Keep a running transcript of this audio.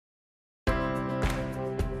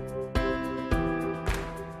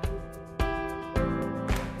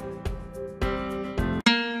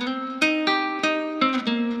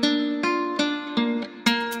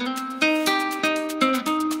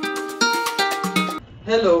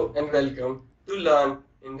Hello and welcome to Learn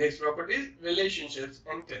Index Properties, Relationships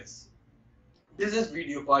and Tests. This is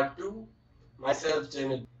video part 2, myself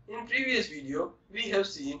Janet. In previous video, we have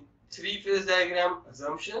seen three-phase diagram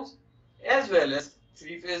assumptions as well as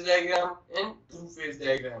three-phase diagram and two-phase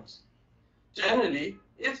diagrams. Generally,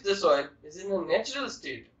 if the soil is in a natural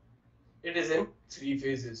state, it is in three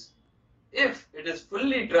phases. If it is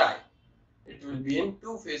fully dry, it will be in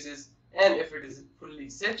two phases, and if it is fully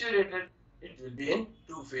saturated, it will be in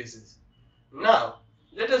two phases. Now,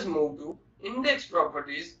 let us move to index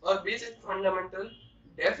properties or basic fundamental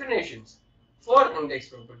definitions for index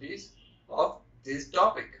properties of this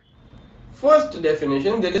topic. First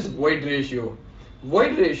definition, that is void ratio.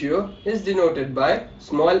 Void ratio is denoted by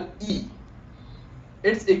small e.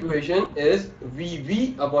 Its equation is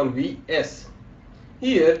VV upon Vs.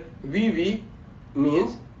 Here VV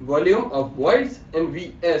means volume of voids and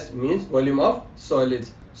Vs means volume of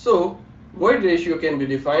solids. So void ratio can be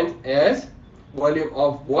defined as volume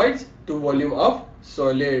of voids to volume of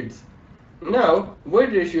solids. Now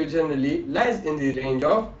void ratio generally lies in the range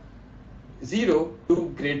of 0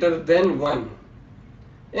 to greater than 1,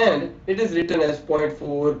 and it is written as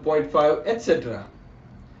 0.4, 0.5, etc.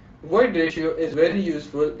 Void ratio is very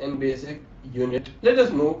useful and basic unit. Let us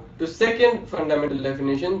move to second fundamental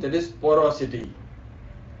definition, that is porosity.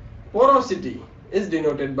 Porosity is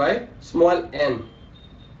denoted by small n.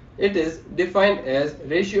 It is defined as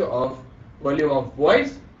ratio of volume of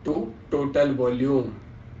voids to total volume.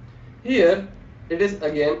 Here it is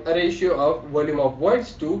again a ratio of volume of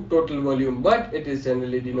voids to total volume, but it is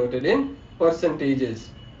generally denoted in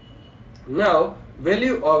percentages. Now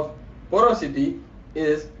value of porosity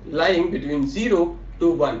is lying between 0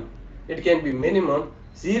 to 1. It can be minimum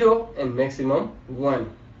 0 and maximum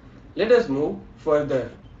 1. Let us move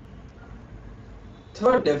further.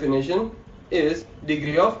 Third definition is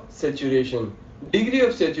degree of saturation. Degree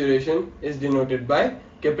of saturation is denoted by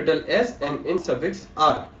capital S and in suffix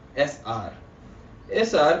R, SR.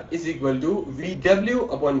 SR is equal to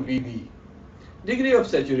VW upon VB. Degree of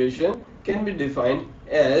saturation can be defined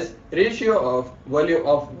as ratio of volume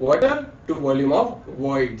of water to volume of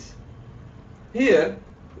voids. Here,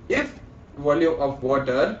 if volume of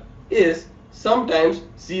water is sometimes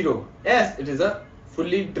 0, as it is a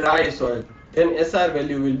fully dry soil, then SR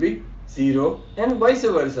value will be 0 and vice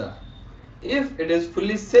versa. If it is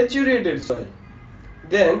fully saturated soil,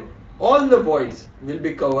 then all the voids will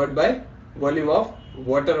be covered by volume of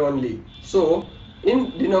water only. So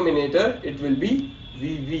in denominator it will be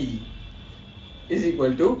VV is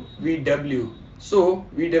equal to VW. So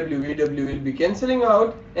VW will be cancelling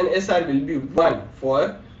out and SR will be 1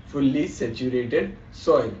 for fully saturated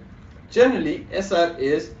soil. Generally SR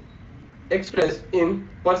is expressed in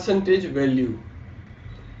percentage value.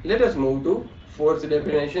 Let us move to fourth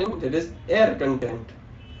definition, that is air content.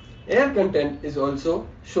 Air content is also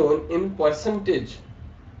shown in percentage.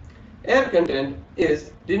 Air content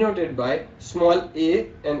is denoted by small a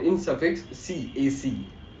and in suffix C, AC.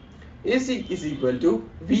 AC is equal to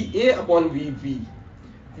VA upon VV.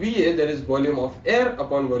 VA, that is volume of air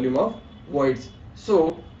upon volume of voids.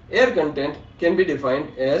 So air content can be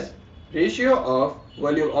defined as ratio of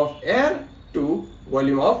volume of air to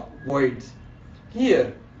volume of voids.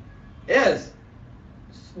 Here, as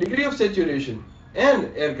degree of saturation and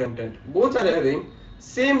air content both are having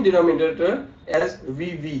same denominator as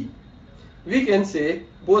VV, we can say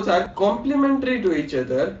both are complementary to each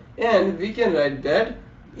other, and we can write that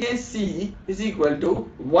AC is equal to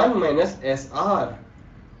 1 minus SR,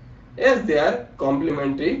 as they are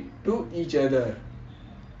complementary to each other.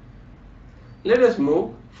 Let us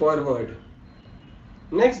move forward.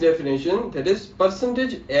 Next definition, that is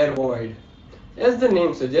percentage air void. As the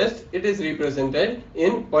name suggests, it is represented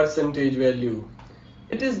in percentage value.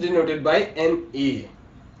 It is denoted by NA.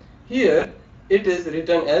 Here it is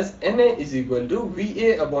written as NA is equal to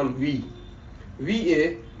VA upon V.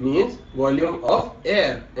 VA means volume of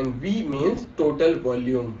air and V means total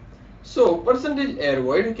volume. So percentage air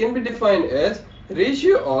void can be defined as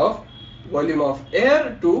ratio of volume of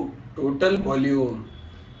air to total volume.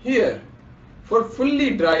 Here for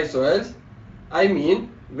fully dry soils, I mean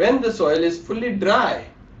when the soil is fully dry,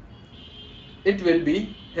 it will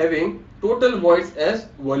be having total voids as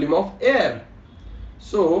volume of air.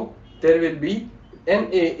 So there will be Na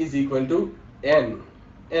is equal to N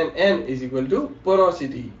and N is equal to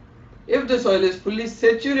porosity. If the soil is fully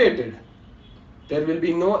saturated, there will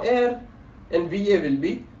be no air and Va will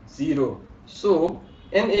be 0. So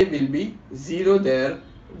Na will be 0 there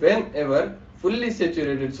whenever fully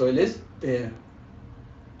saturated soil is there.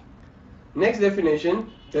 Next definition,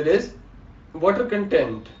 that is water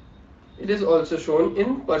content. It is also shown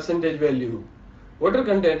in percentage value. Water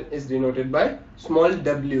content is denoted by small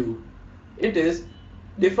w. It is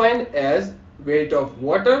defined as weight of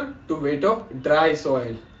water to weight of dry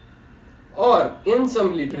soil. Or in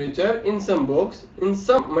some literature, in some books, in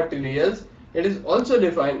some materials, it is also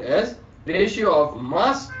defined as ratio of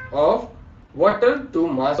mass of water to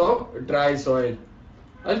mass of dry soil.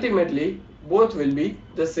 Ultimately, both will be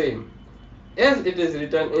the same. As it is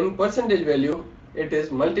written in percentage value, it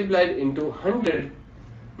is multiplied into 100.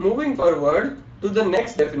 Moving forward to the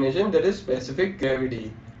next definition, that is specific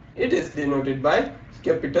gravity. It is denoted by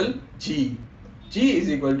capital G. G is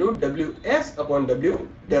equal to Ws upon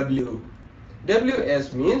WW.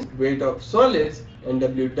 Ws means weight of solids and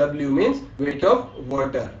WW means weight of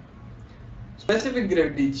water. Specific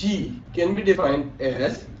gravity G can be defined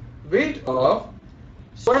as weight of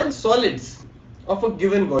soil solids of a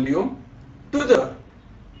given volume to the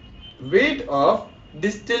weight of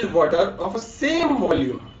distilled water of a same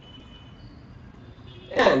volume,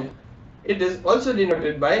 and it is also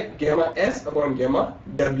denoted by gamma S upon gamma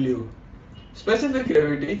W. Specific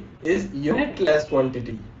gravity is unitless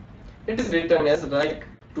quantity. It is written as like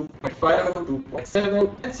 2.5,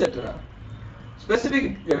 2.7, etc.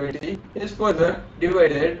 Specific gravity is further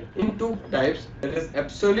divided in two types, that is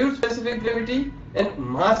absolute specific gravity and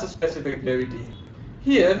mass specific gravity.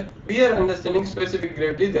 Here we are understanding specific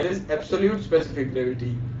gravity, that is absolute specific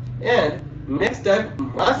gravity, and next type,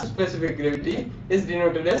 mass specific gravity, is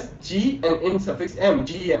denoted as G and in suffix m,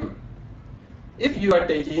 Gm. If you are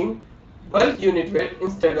taking bulk unit weight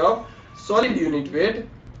instead of solid unit weight,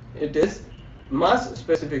 it is mass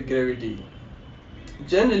specific gravity.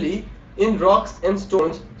 Generally, in rocks and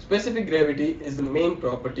stones, specific gravity is the main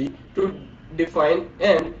property to define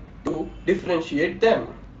and to differentiate them.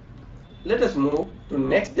 Let us move to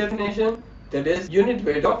next definition, that is unit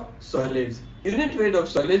weight of solids. Unit weight of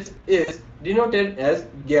solids is denoted as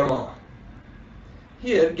gamma.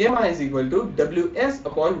 Here gamma is equal to Ws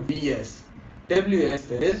upon Vs. Ws,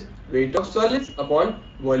 that is weight of solids upon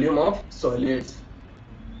volume of solids.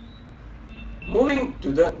 Moving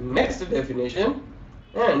to the next definition,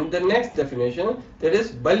 and the next definition, that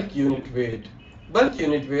is bulk unit weight. Bulk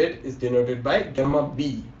unit weight is denoted by gamma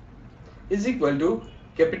B is equal to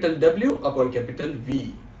capital W upon capital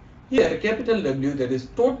V. Here capital W, that is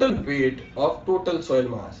total weight of total soil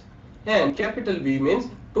mass, and capital V means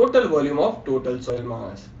total volume of total soil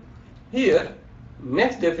mass. Here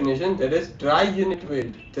next definition, that is dry unit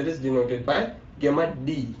weight, that is denoted by gamma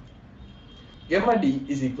D. Gamma D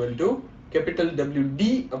is equal to capital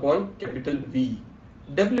WD upon capital V.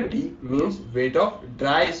 WD means weight of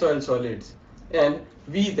dry soil solids and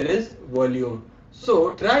V, that is volume.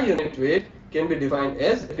 So dry unit weight can be defined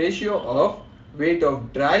as ratio of weight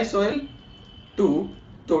of dry soil to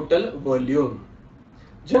total volume.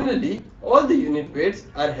 Generally, all the unit weights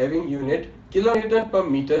are having unit kilonewton per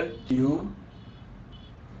meter cube.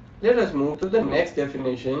 Let us move to the next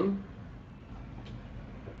definition.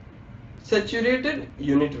 Saturated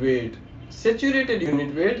unit weight. Saturated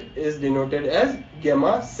unit weight is denoted as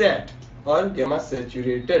gamma sat or gamma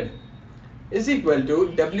saturated is equal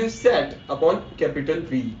to W sat upon capital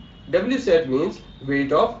V. W sat means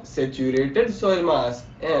weight of saturated soil mass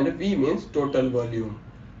and V means total volume.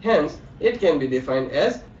 Hence, it can be defined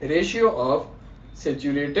as ratio of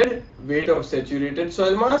saturated weight of saturated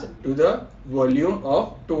soil mass to the volume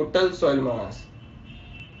of total soil mass.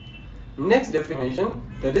 Next definition,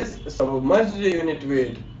 that is submerged unit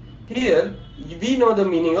weight. Here we know the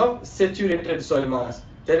meaning of saturated soil mass,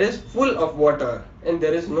 that is full of water and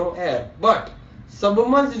there is no air. But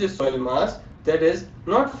submerged soil mass, that is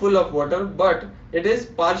not full of water but it is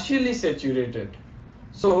partially saturated.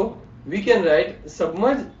 So we can write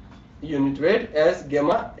submerged unit weight as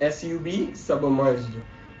gamma SUB submerged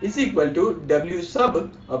is equal to W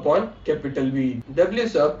sub upon capital V. W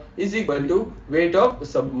sub is equal to weight of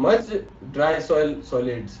submerged dry soil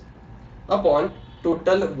solids upon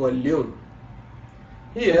total volume.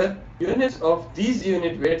 Here units of these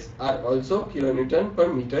unit weights are also kilonewton per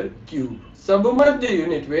meter cube. Submerged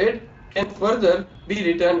unit weight can further be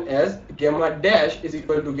written as gamma dash is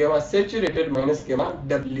equal to gamma saturated minus gamma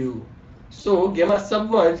W. So gamma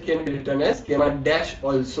submerged can be written as gamma dash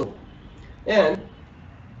also. And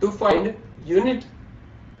to find unit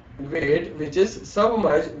weight which is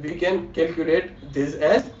submerged, we can calculate this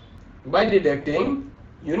as by deducting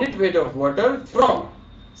unit weight of water from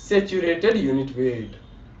saturated unit weight.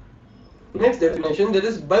 Next definition, that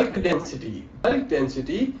is bulk density. Bulk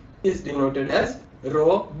density is denoted as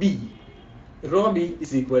rho B. Rho B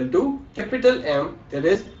is equal to capital M, that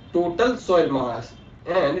is total soil mass,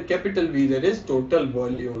 and capital V, that is total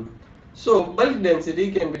volume. So bulk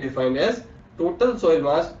density can be defined as total soil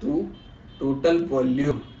mass to total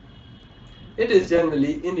volume. It is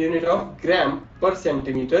generally in unit of gram per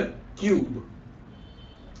centimeter cube.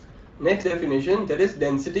 Next definition, that is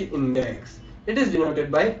density index. It is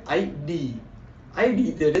denoted by ID.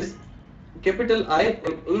 ID, that is capital I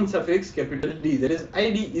and in suffix capital D, that is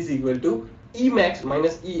ID is equal to E max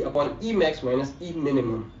minus E upon E max minus E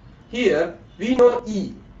minimum. Here we know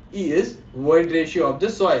E. E is void ratio of the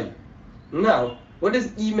soil. Now what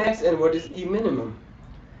is E max and what is E minimum?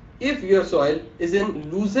 If your soil is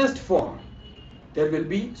in loosest form, there will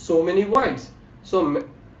be so many voids. So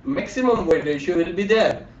maximum void ratio will be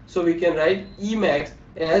there. So we can write E max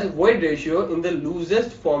as void ratio in the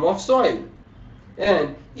loosest form of soil.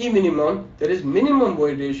 And E minimum, there is minimum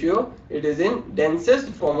void ratio, it is in densest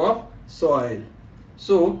form of soil.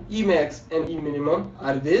 So E max and E minimum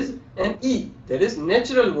are this, and E, that is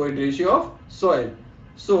natural void ratio of soil.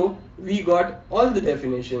 So we got all the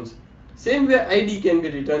definitions. Same way ID can be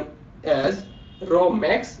written as raw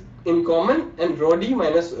max in common and raw D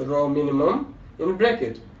minus raw minimum in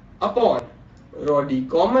bracket upon raw D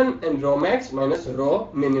common and raw max minus raw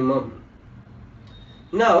minimum.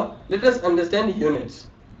 Now let us understand units.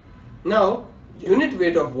 Now unit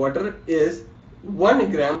weight of water is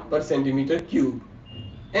 1 gram per centimeter cube,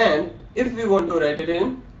 and if we want to write it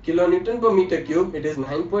in kilonewton per meter cube, it is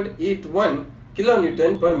 9.81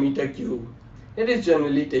 kilonewton per meter cube. It is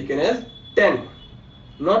generally taken as 10,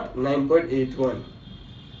 not 9.81.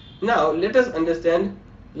 Now let us understand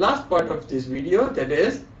last part of this video, that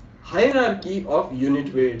is hierarchy of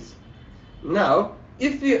unit weights. Now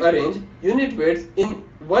if we arrange unit weights in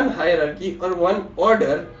one hierarchy or one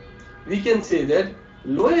order, we can say that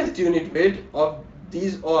lowest unit weight of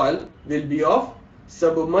these all will be of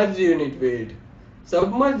submerged unit weight.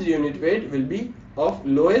 Submerged unit weight will be of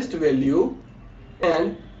lowest value,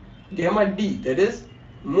 and gamma D, that is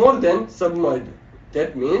more than submerged.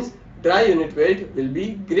 That means dry unit weight will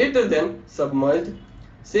be greater than submerged.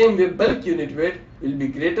 Same way bulk unit weight will be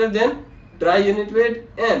greater than dry unit weight,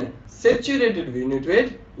 and saturated unit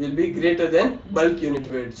weight will be greater than bulk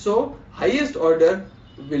unit weight. So highest order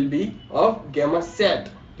will be of gamma sat.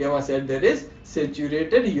 Gamma sat, that is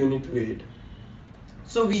saturated unit weight.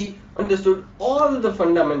 So we understood all the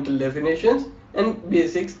fundamental definitions and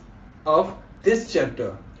basics of this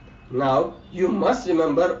chapter. Now you must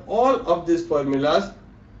remember all of these formulas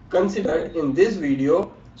considered in this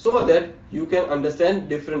video, so that you can understand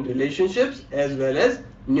different relationships as well as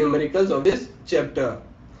numericals of this chapter.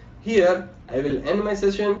 Here I will end my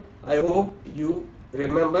session. I hope you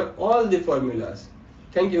remember all the formulas.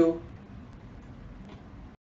 Thank you.